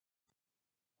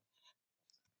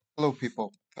Hello,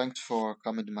 people. Thanks for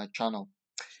coming to my channel.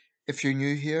 If you're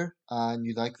new here and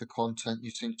you like the content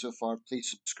you've seen so far, please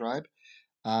subscribe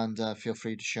and feel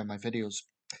free to share my videos.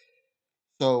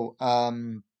 So,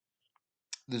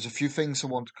 there's a few things I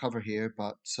want to cover here,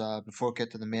 but before I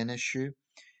get to the main issue,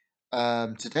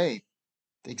 today,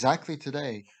 exactly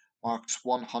today, marks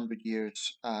 100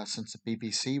 years since the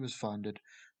BBC was founded.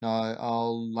 Now,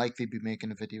 I'll likely be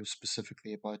making a video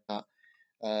specifically about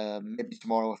that, maybe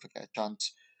tomorrow if I get a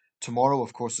chance. Tomorrow,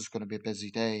 of course, is going to be a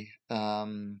busy day.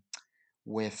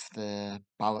 With the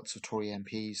ballots of Tory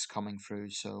MPs coming through.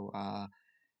 So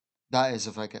that is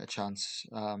if I get a chance.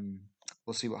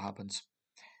 We'll see what happens.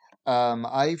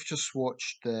 I've just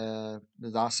watched the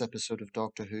last episode of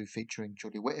Doctor Who featuring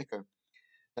Jodie Whittaker.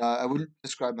 I wouldn't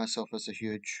describe myself as a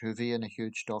huge Whovian, a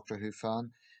huge Doctor Who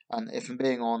fan. And if I'm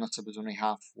being honest, I was only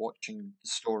half watching the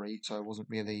story, so I wasn't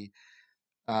really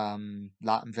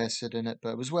that invested in it.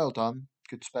 But it was well done,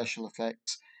 good special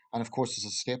effects, and of course, it's a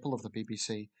staple of the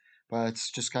BBC. But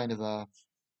it's just kind of a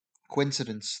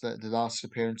coincidence that the last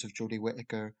appearance of Jodie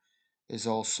Whittaker is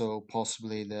also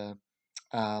possibly the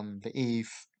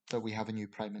eve that we have a new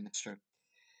prime minister.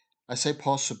 I say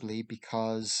possibly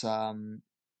because a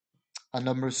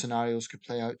number of scenarios could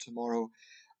play out tomorrow.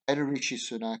 Either Rishi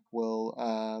Sunak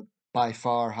will by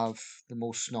far have the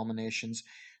most nominations,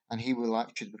 and he will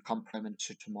actually become prime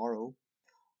minister tomorrow,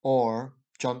 or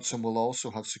Johnson will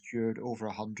also have secured over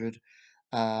 100.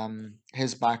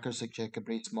 His backers, like Jacob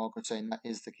Rees-Mogg, are saying that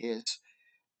is the case.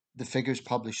 The figures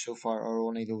published so far are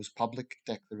only those public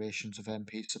declarations of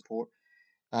MP support.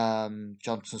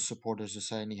 Johnson's supporters are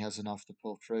saying he has enough to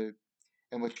pull through,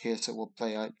 in which case it will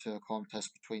play out to a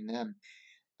contest between them.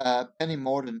 Penny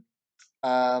Mordaunt,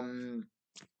 um,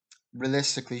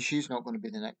 realistically, she's not going to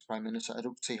be the next Prime Minister. I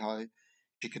don't see how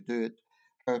she could do it.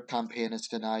 Her campaign has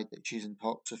denied that she's in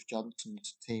talks with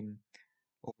Johnson's team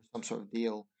over some sort of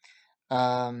deal.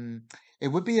 Um, it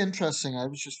would be interesting. I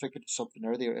was just thinking of something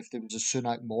earlier. If there was a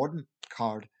Sunak Mordaunt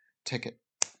card ticket,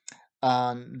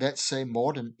 and let's say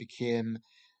Mordaunt became,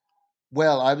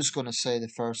 well, I was going to say the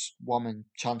first woman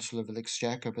Chancellor of the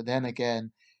Exchequer, but then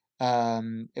again,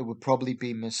 it would probably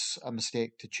be a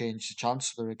mistake to change the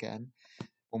Chancellor again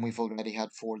when we've already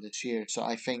had four this year. So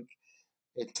I think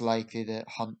it's likely that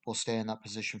Hunt will stay in that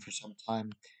position for some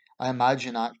time. I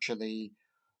imagine actually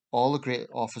all the great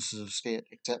offices of state,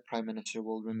 except Prime Minister,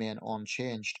 will remain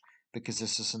unchanged because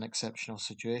this is an exceptional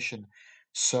situation.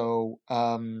 So,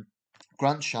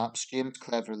 Grant Shapps, James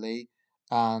Cleverly,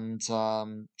 and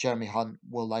Jeremy Hunt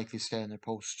will likely stay in their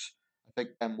posts. I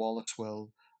think Ben Wallace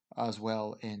will as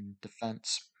well in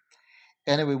defence.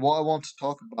 Anyway, what I want to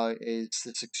talk about is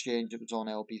this exchange that was on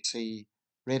LBC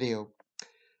radio,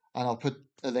 and I'll put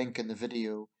a link in the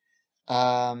video.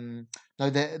 Now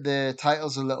the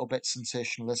title's a little bit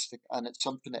sensationalistic, and it's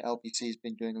something that LBC has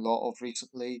been doing a lot of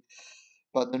recently.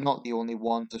 But they're not the only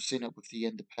ones. I've seen it with the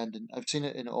Independent. I've seen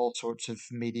it in all sorts of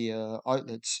media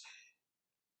outlets.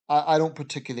 I don't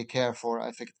particularly care for it.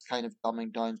 I think it's kind of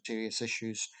dumbing down serious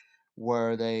issues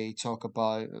where they talk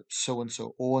about so and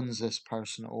so owns this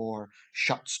person or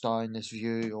shuts down this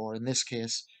view or in this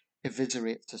case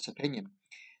eviscerates this opinion.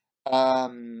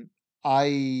 Um,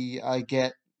 I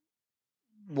get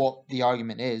what the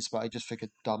argument is, but I just think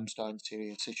it dumbs down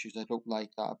serious issues. I don't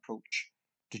like that approach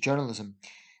to journalism.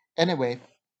 Anyway,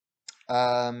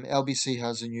 LBC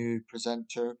has a new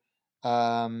presenter,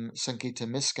 Sangita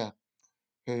Myska,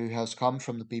 who has come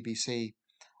from the BBC,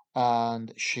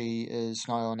 and she is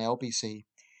now on LBC.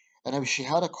 Anyway, she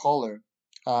had a caller,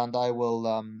 and I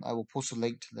will post a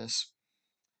link to this.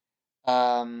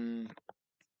 Um,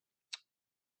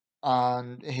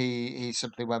 and he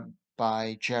simply went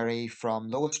by Jerry from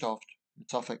Lowestoft, in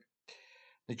Suffolk.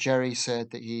 Jerry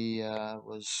said that he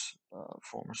was a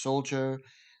former soldier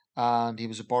and he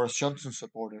was a Boris Johnson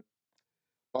supporter.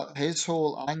 But his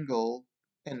whole angle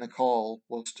in the call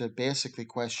was to basically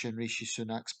question Rishi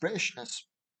Sunak's Britishness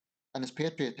and his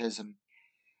patriotism.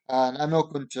 And I'm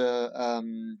not going to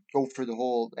go through the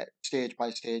whole stage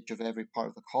by stage of every part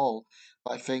of the call,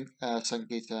 but I think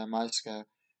Sangita Myska,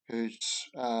 who's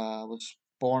was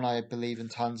born, I believe, in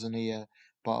Tanzania,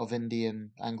 but of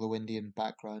Indian, Anglo-Indian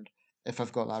background, if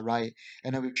I've got that right.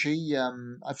 And I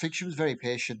think she was very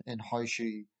patient in how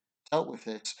she dealt with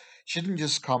this. She didn't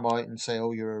just come out and say,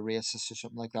 "Oh, you're a racist" or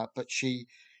something like that, but she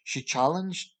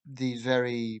challenged these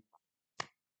very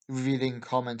revealing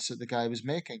comments that the guy was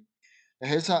making.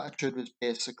 His attitude was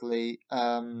basically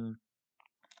Sunak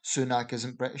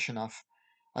isn't British enough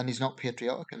and he's not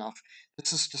patriotic enough.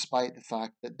 This is despite the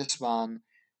fact that this man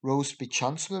rose to be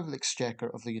Chancellor of the Exchequer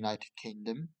of the United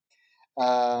Kingdom.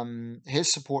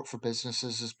 His support for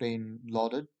businesses has been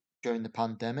lauded during the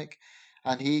pandemic,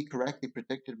 and he correctly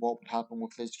predicted what would happen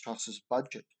with Liz Truss's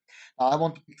budget. Now, I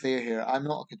want to be clear here. I'm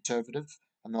not a Conservative.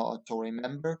 I'm not a Tory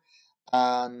member,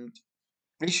 and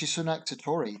Rishi Sunak's a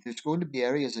Tory. There's going to be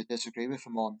areas I disagree with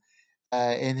him on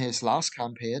in his last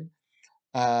campaign,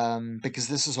 because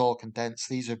this is all condensed.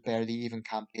 These are barely even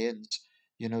campaigns.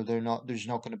 You know, they're not. There's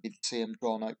not going to be the same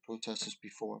drawn out process as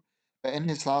before. But in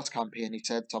his last campaign, he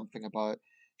said something about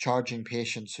charging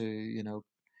patients who,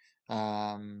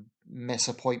 miss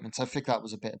appointments. I think that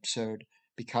was a bit absurd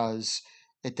because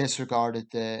it disregarded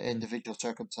the individual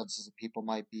circumstances that people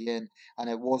might be in, and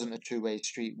it wasn't a two-way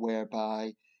street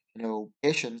whereby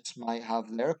patients might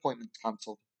have their appointments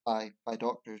cancelled by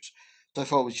doctors. So I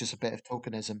thought it was just a bit of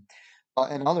tokenism.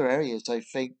 But in other areas, I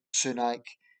think Sunak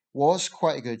was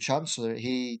quite a good chancellor.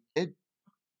 He did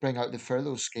bring out the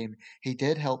furlough scheme. He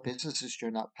did help businesses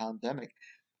during that pandemic.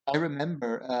 I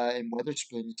remember in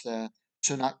Weatherspoons,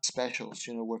 Sunak specials,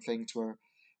 where things were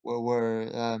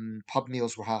pub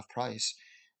meals were half price.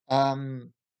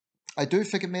 Um, I do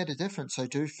think it made a difference. I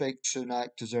do think Sunak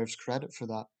deserves credit for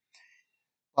that.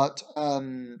 But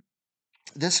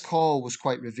this call was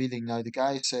quite revealing. Now, the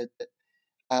guy said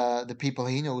that the people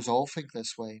he knows all think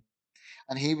this way,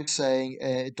 and he was saying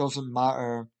it doesn't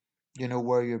matter,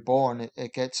 where you're born.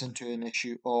 It gets into an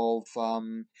issue of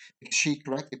because she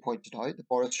correctly pointed out that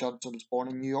Boris Johnson was born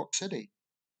in New York City.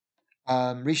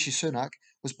 Rishi Sunak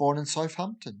was born in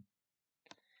Southampton.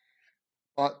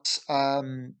 But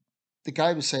the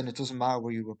guy was saying it doesn't matter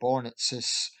where you were born, it's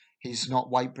this, he's not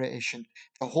white British. And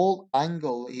the whole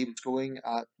angle he was going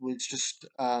at was just,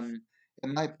 in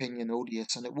my opinion,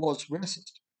 odious. And it was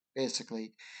racist,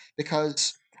 basically.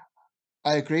 Because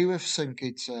I agree with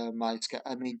Sangita, Myska.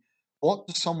 I mean, what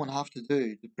does someone have to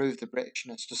do to prove the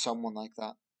Britishness to someone like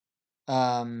that?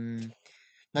 Um,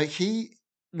 Now, he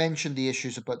mentioned the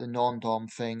issues about the non-dom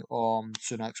thing on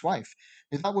Sunak's wife.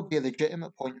 Now, that would be a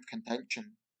legitimate point of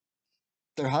contention.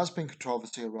 There has been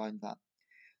controversy around that.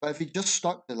 But if he just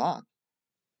stuck to that,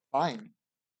 fine.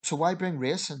 So why bring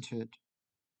race into it?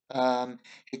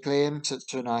 He claims that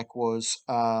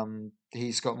Sunak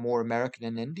he's got more American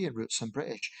and Indian roots than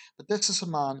British. But this is a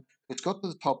man who's got to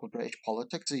the top of British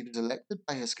politics. He was elected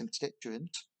by his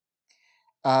constituents.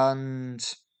 And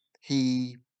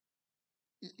he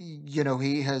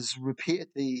he has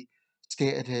repeatedly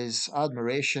stated his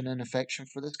admiration and affection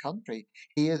for this country.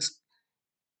 He is,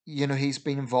 he's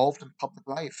been involved in public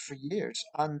life for years.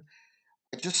 And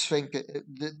I just think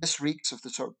this reeks of the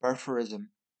sort of birtherism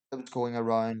that was going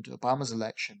around Obama's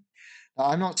election. Now,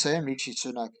 I'm not saying Rishi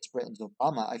Sunak is Britain's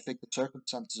Obama. I think the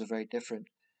circumstances are very different.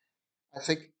 I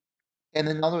think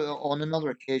on another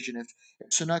occasion, if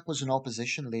Sunak was an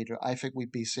opposition leader, I think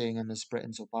we'd be seeing him as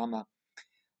Britain's Obama.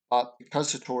 But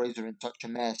because the Tories are in such a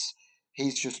mess,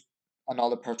 he's just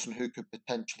another person who could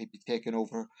potentially be taken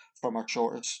over from our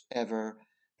shortest ever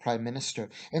Prime Minister.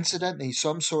 Incidentally,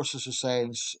 some sources are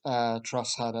saying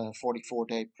Truss had a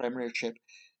 44-day premiership.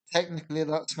 Technically,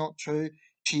 that's not true.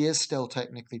 She is still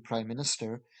technically Prime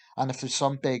Minister. And if there's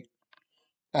some big,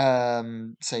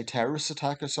 say, terrorist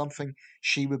attack or something,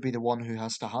 she would be the one who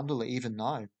has to handle it even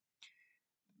now.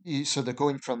 So they're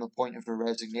going from a point of her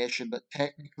resignation, but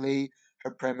technically her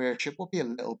premiership will be a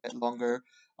little bit longer.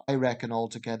 I reckon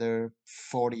altogether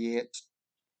 48 to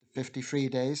 53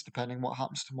 days, depending what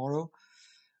happens tomorrow.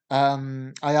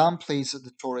 I am pleased that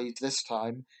the Tories this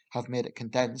time have made it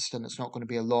condensed and it's not going to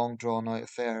be a long drawn out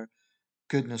affair.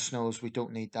 Goodness knows we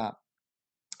don't need that.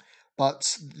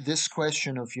 But this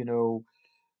question of,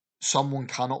 someone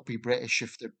cannot be British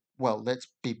if they're, well, let's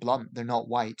be blunt, they're not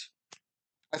white.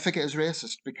 I think it is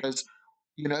racist because,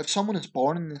 if someone is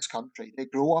born in this country, they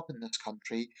grow up in this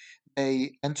country,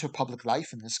 they enter public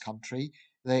life in this country,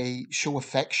 they show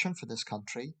affection for this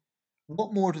country,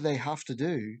 what more do they have to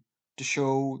do to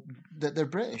show that they're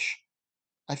British?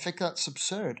 I think that's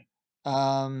absurd.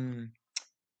 Um,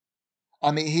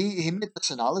 I mean, he made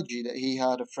this analogy that he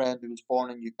had a friend who was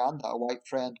born in Uganda, a white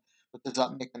friend, but does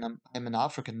that make him an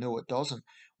African? No, it doesn't.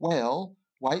 Well,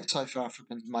 white South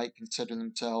Africans might consider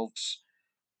themselves,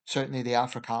 certainly the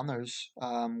Afrikaners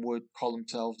would call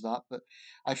themselves that. But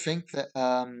I think that,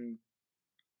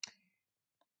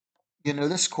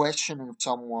 this question of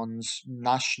someone's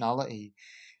nationality,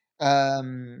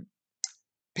 um,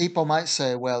 people might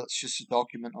say, well, it's just a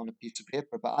document on a piece of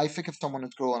paper. But I think if someone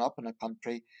is growing up in a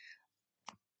country,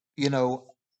 you know,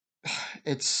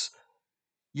 it's,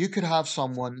 you could have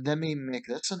someone, let me make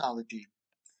this analogy.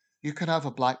 You could have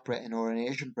a black Briton or an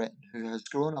Asian Briton who has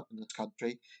grown up in this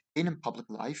country, been in public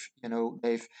life.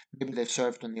 They've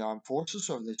served in the armed forces,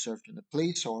 or they've served in the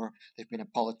police, or they've been a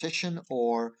politician,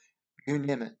 or you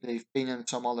name it. They've been in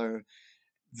some other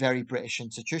very British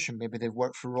institution. Maybe they've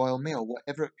worked for Royal Mail,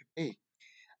 whatever it could be.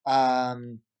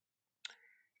 Um,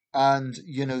 and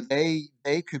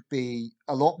they could be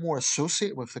a lot more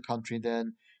associated with the country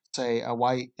than, say, a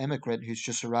white immigrant who's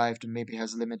just arrived and maybe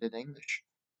has limited English.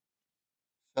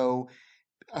 So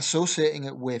associating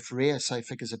it with race, I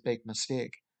think, is a big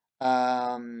mistake.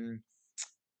 Um,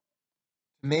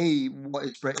 me, what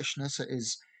is Britishness? It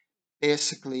is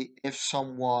basically if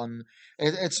someone,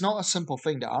 it's not a simple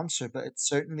thing to answer, but it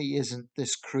certainly isn't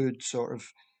this crude sort of,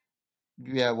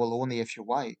 yeah, well, only if you're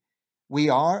white. We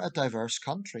are a diverse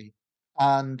country.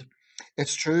 And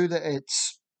it's true that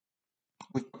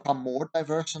we've become more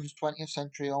diverse in the 20th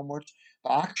century onwards,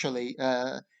 but actually,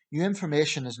 new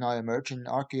information is now emerging,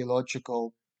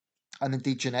 archaeological and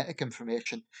indeed genetic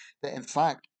information, that in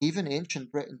fact, even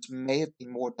ancient Britons may have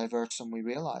been more diverse than we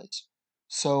realize.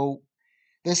 So,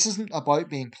 this isn't about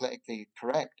being politically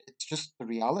correct, it's just the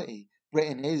reality.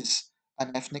 Britain is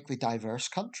an ethnically diverse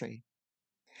country.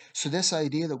 So this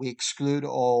idea that we exclude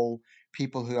all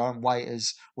people who aren't white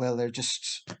as well,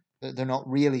 they're not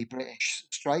really British,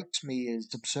 strikes me as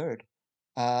absurd.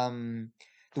 Um,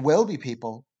 there will be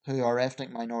people who are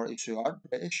ethnic minorities who aren't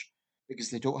British because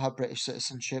they don't have British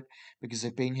citizenship, because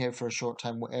they've been here for a short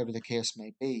time, whatever the case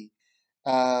may be.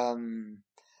 Um,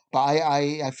 but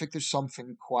I think there's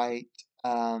something quite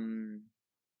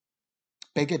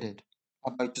bigoted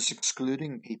about just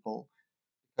excluding people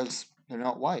because they're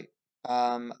not white.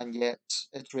 And yet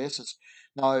it's racist.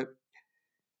 Now,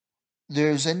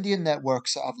 there's Indian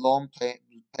networks that have long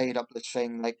played up this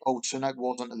thing like, oh, Sunak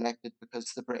wasn't elected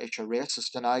because the British are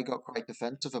racist, and I got quite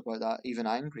defensive about that, even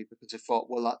angry, because I thought,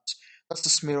 well, that's the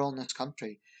smear on this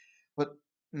country. But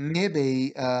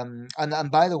maybe, and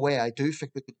by the way, I do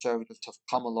think the Conservatives have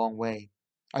come a long way.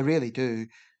 I really do.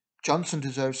 Johnson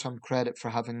deserves some credit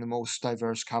for having the most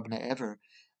diverse cabinet ever.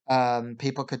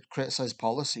 People could criticize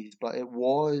policies, but it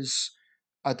was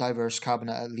a diverse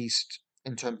cabinet, at least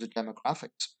in terms of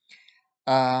demographics.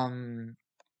 Um,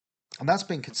 and that's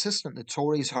been consistent. The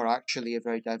Tories are actually a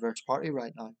very diverse party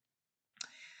right now.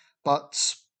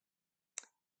 But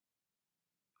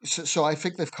so I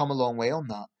think they've come a long way on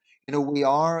that. We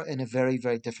are in a very,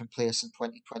 very different place in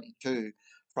 2022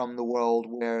 from the world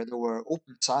where there were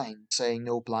open signs saying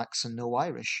no blacks and no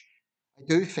Irish. I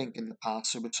do think in the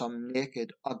past there was some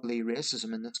naked, ugly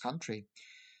racism in this country,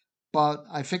 but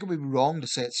I think it would be wrong to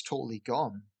say it's totally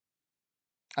gone.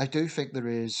 I do think there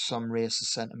is some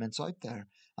racist sentiments out there,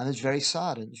 and it's very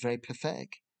sad and it's very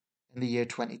pathetic in the year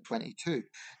 2022.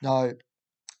 Now,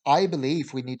 I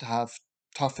believe we need to have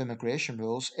tough immigration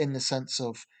rules in the sense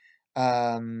of,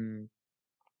 um,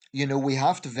 we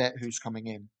have to vet who's coming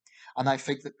in. And I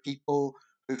think that people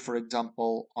who, for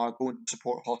example, are going to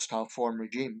support hostile foreign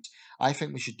regimes, I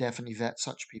think we should definitely vet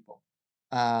such people.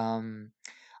 Um,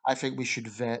 I think we should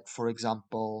vet, for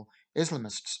example,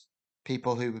 Islamists,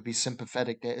 people who would be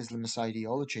sympathetic to Islamist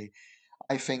ideology.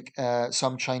 I think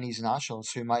some Chinese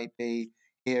nationals who might be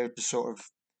here to sort of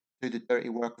do the dirty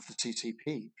work of the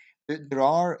CCP. There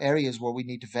are areas where we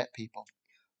need to vet people,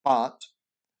 but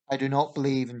I do not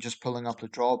believe in just pulling up the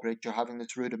drawbridge or having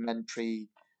this rudimentary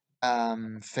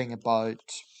thing about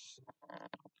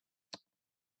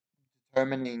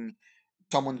determining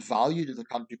someone's value to the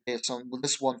country based on, well,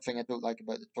 this one thing I don't like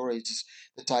about the Tories is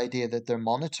this idea that their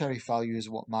monetary value is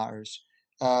what matters.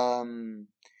 Um,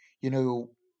 you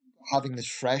know, having this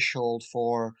threshold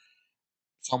for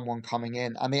someone coming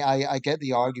in. I mean, I get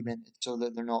the argument so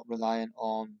that they're not reliant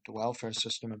on the welfare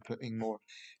system and putting more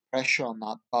pressure on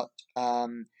that. But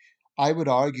I would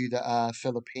argue that a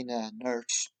Filipina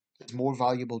nurse is more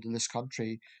valuable to this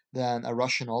country than a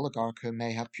Russian oligarch who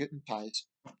may have Putin ties,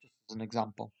 just as an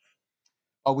example.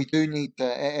 But we do need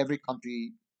every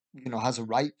country, has a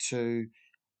right to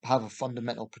have a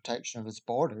fundamental protection of its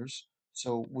borders.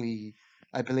 So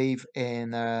I believe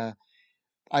in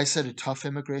I said a tough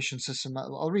immigration system.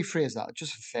 I'll rephrase that,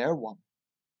 just a fair one.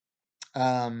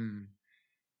 Um,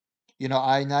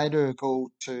 I neither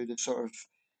go to the sort of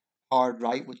hard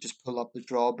right, which is pull up the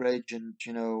drawbridge and,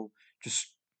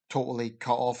 just totally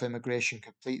cut off immigration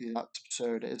completely. That's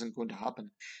absurd. It isn't going to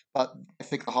happen. But I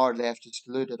think the hard left is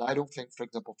deluded. I don't think, for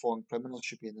example, foreign criminals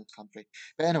should be in this country.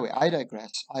 But anyway, I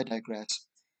digress. I digress.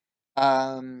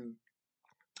 Um,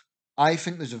 I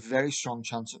think there's a very strong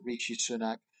chance that Rishi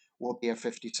Sunak will be our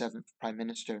 57th Prime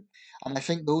Minister. And I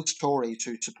think those Tories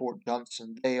who support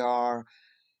Johnson, they are,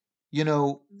 you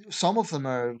know, some of them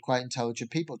are quite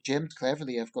intelligent people. James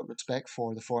Cleverly, I've got respect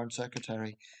for, the Foreign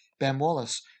Secretary. Ben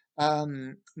Wallace.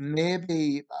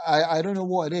 Maybe, I don't know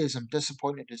what it is. I'm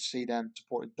disappointed to see them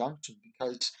supporting Johnson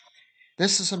because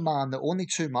this is a man that only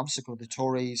 2 months ago the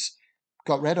Tories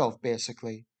got rid of,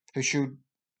 basically, who showed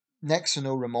next to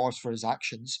no remorse for his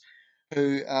actions,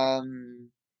 who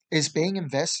is being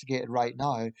investigated right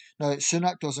now. Now,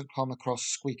 Sunak doesn't come across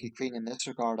squeaky clean in this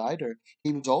regard either.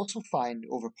 He was also fined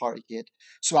over Partygate.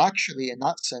 So, actually, in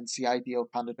that sense, the ideal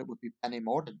candidate would be Penny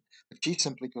Mordaunt, but she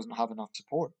simply doesn't have enough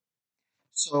support.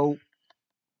 So,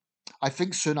 I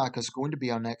think Sunak is going to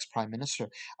be our next prime minister.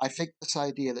 I think this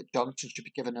idea that Johnson should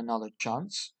be given another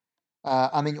chance.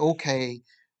 I mean, okay,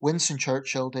 Winston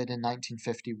Churchill did in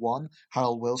 1951,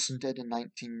 Harold Wilson did in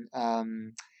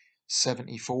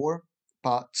 1974,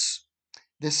 but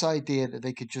this idea that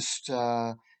they could just,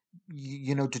 to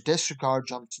disregard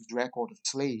Johnson's record of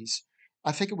sleaze,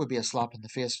 I think it would be a slap in the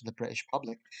face to the British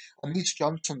public. And these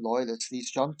Johnson loyalists, these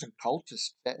Johnson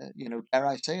cultists, dare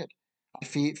I say it,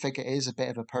 think it is a bit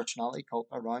of a personality cult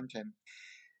around him.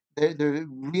 They're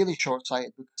really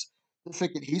short-sighted because they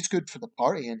think that he's good for the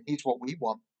party and he's what we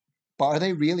want. But are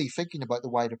they really thinking about the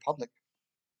wider public?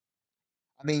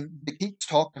 I mean, they keep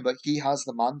talking about he has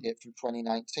the mandate from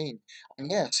 2019.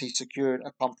 And yes, he secured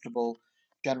a comfortable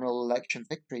general election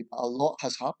victory, but a lot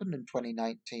has happened in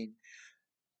 2019.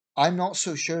 I'm not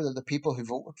so sure that the people who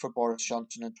voted for Boris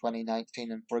Johnson in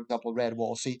 2019 and, for example, red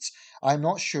wall seats, I'm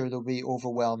not sure there'll be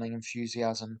overwhelming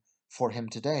enthusiasm for him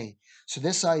today. So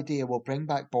this idea will bring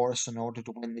back Boris in order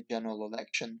to win the general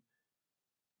election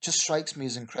just strikes me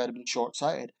as incredibly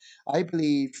short-sighted. I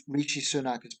believe Rishi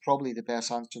Sunak is probably the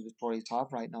best answer the Tories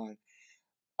have right now.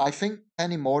 I think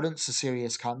Penny Mordaunt's a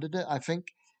serious candidate. I think,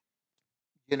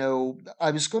 I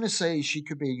was going to say she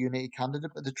could be a unity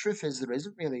candidate, but the truth is there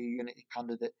isn't really a unity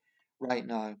candidate right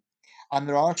now. And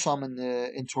there are some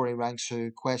in Tory ranks who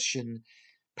question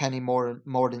Penny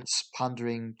Mordaunt's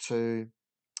pandering to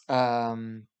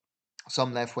um,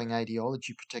 some left wing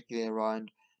ideology, particularly around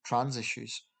trans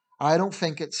issues. I don't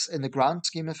think it's, in the grand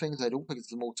scheme of things, I don't think it's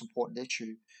the most important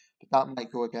issue, but that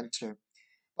might go against her.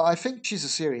 But I think she's a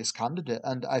serious candidate,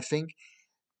 and I think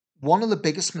one of the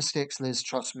biggest mistakes Liz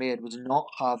Truss made was not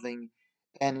having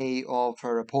any of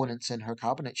her opponents in her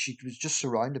cabinet. She was just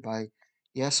surrounded by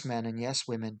yes men and yes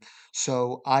women.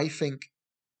 So I think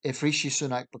if Rishi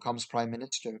Sunak becomes Prime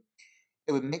Minister,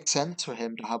 it would make sense for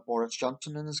him to have Boris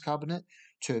Johnson in his cabinet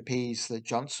to appease the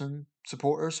Johnson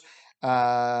supporters,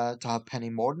 to have Penny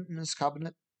Mordaunt in his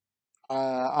cabinet.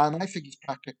 And I think he's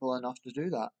practical enough to do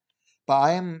that. But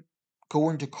I am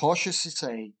going to cautiously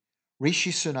say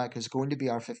Rishi Sunak is going to be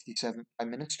our 57th Prime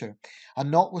Minister.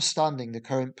 And notwithstanding the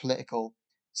current political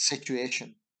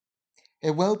situation,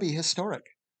 it will be historic.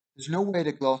 There's no way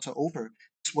to gloss it over.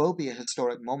 This will be a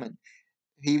historic moment.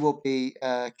 He will be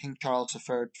King Charles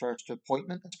III's first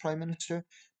appointment as Prime Minister,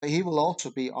 but he will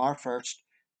also be our first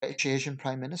British Asian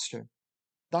Prime Minister.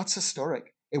 That's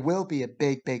historic. It will be a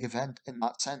big, big event in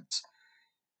that sense.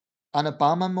 An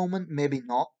Obama moment, maybe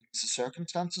not, because the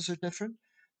circumstances are different,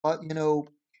 but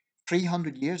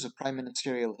 300 years of prime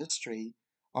ministerial history,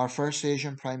 our first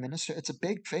Asian Prime Minister, it's a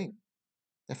big thing.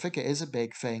 I think it is a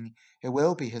big thing. It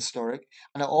will be historic.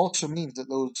 And it also means that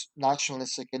those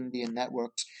nationalistic Indian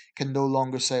networks can no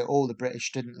longer say, oh, the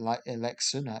British didn't elect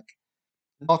Sunak.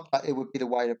 Not that it would be the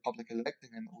wider public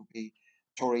electing him, it would be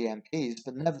Tory MPs,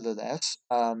 but nevertheless,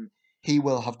 he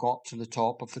will have got to the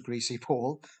top of the greasy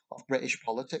pole of British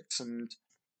politics. And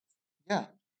yeah,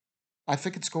 I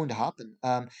think it's going to happen.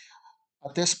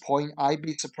 At this point, I'd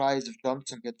be surprised if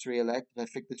Johnson gets re-elected. I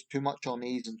think there's too much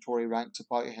unease in Tory ranks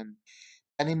about him.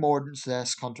 Any Morden's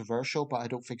less controversial, but I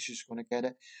don't think she's going to get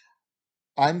it.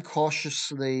 I'm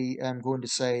cautiously going to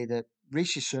say that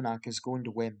Rishi Sunak is going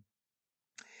to win.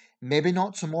 Maybe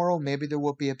not tomorrow. Maybe there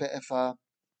will be a bit of a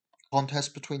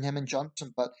contest between him and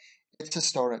Johnson, but it's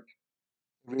historic.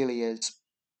 It really is.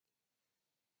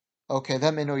 Okay,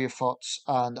 let me know your thoughts,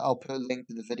 and I'll put a link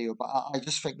to the video. But I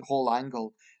just think the whole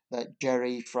angle that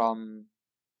Jerry from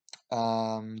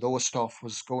Lowestoft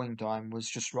was going down was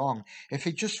just wrong. If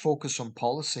he just focused on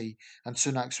policy and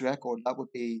Sunak's record, that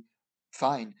would be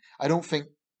fine. I don't think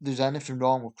there's anything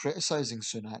wrong with criticizing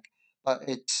Sunak, but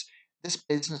it's this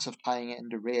business of tying it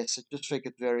into race. I just think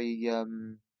it very,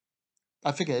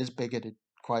 I think it is bigoted,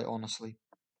 quite honestly.